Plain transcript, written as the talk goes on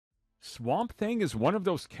Swamp Thing is one of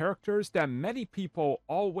those characters that many people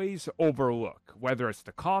always overlook, whether it's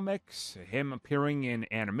the comics, him appearing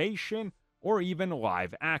in animation, or even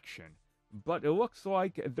live action. But it looks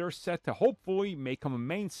like they're set to hopefully make him a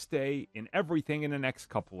mainstay in everything in the next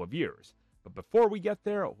couple of years. But before we get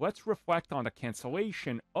there, let's reflect on the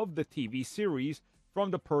cancellation of the TV series from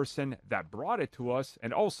the person that brought it to us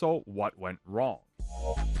and also what went wrong.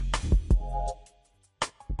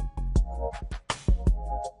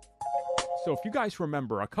 So if you guys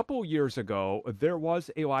remember, a couple years ago, there was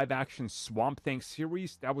a live-action Swamp Thing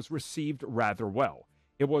series that was received rather well.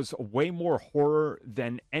 It was way more horror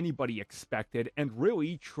than anybody expected and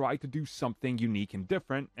really tried to do something unique and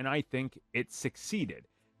different, and I think it succeeded.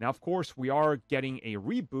 Now, of course, we are getting a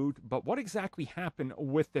reboot, but what exactly happened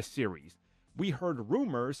with the series? We heard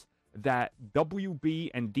rumors that WB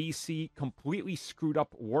and DC completely screwed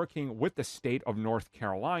up working with the state of North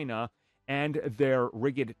Carolina and their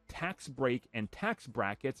rigged tax break and tax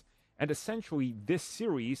brackets, and essentially this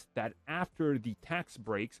series that after the tax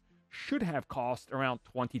breaks should have cost around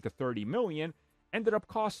 20 to 30 million ended up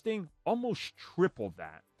costing almost triple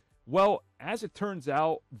that. Well, as it turns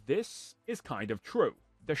out, this is kind of true.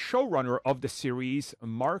 The showrunner of the series,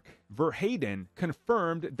 Mark Verheiden,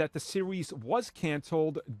 confirmed that the series was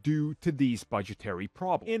canceled due to these budgetary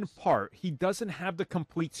problems. In part, he doesn't have the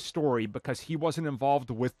complete story because he wasn't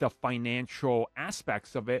involved with the financial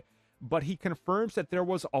aspects of it, but he confirms that there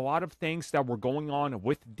was a lot of things that were going on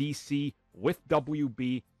with DC, with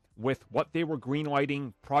WB, with what they were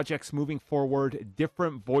greenlighting, projects moving forward,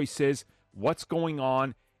 different voices, what's going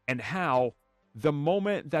on, and how the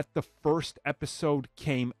moment that the first episode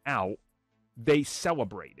came out, they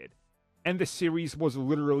celebrated. And the series was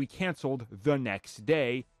literally canceled the next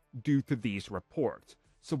day due to these reports.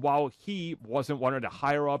 So while he wasn't one of the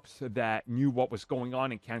higher-ups that knew what was going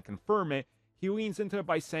on and can confirm it, he leans into it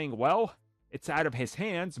by saying, well, it's out of his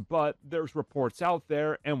hands, but there's reports out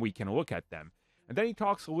there and we can look at them. And then he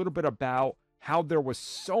talks a little bit about how there was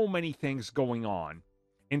so many things going on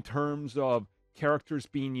in terms of characters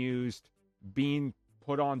being used, being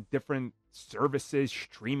put on different services,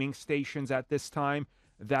 streaming stations at this time,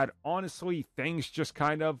 that honestly things just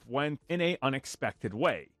kind of went in an unexpected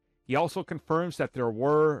way. He also confirms that there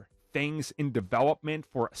were things in development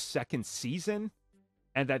for a second season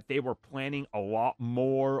and that they were planning a lot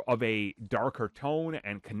more of a darker tone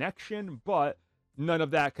and connection, but none of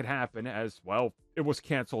that could happen as, well, it was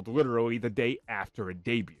canceled literally the day after it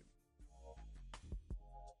debuted.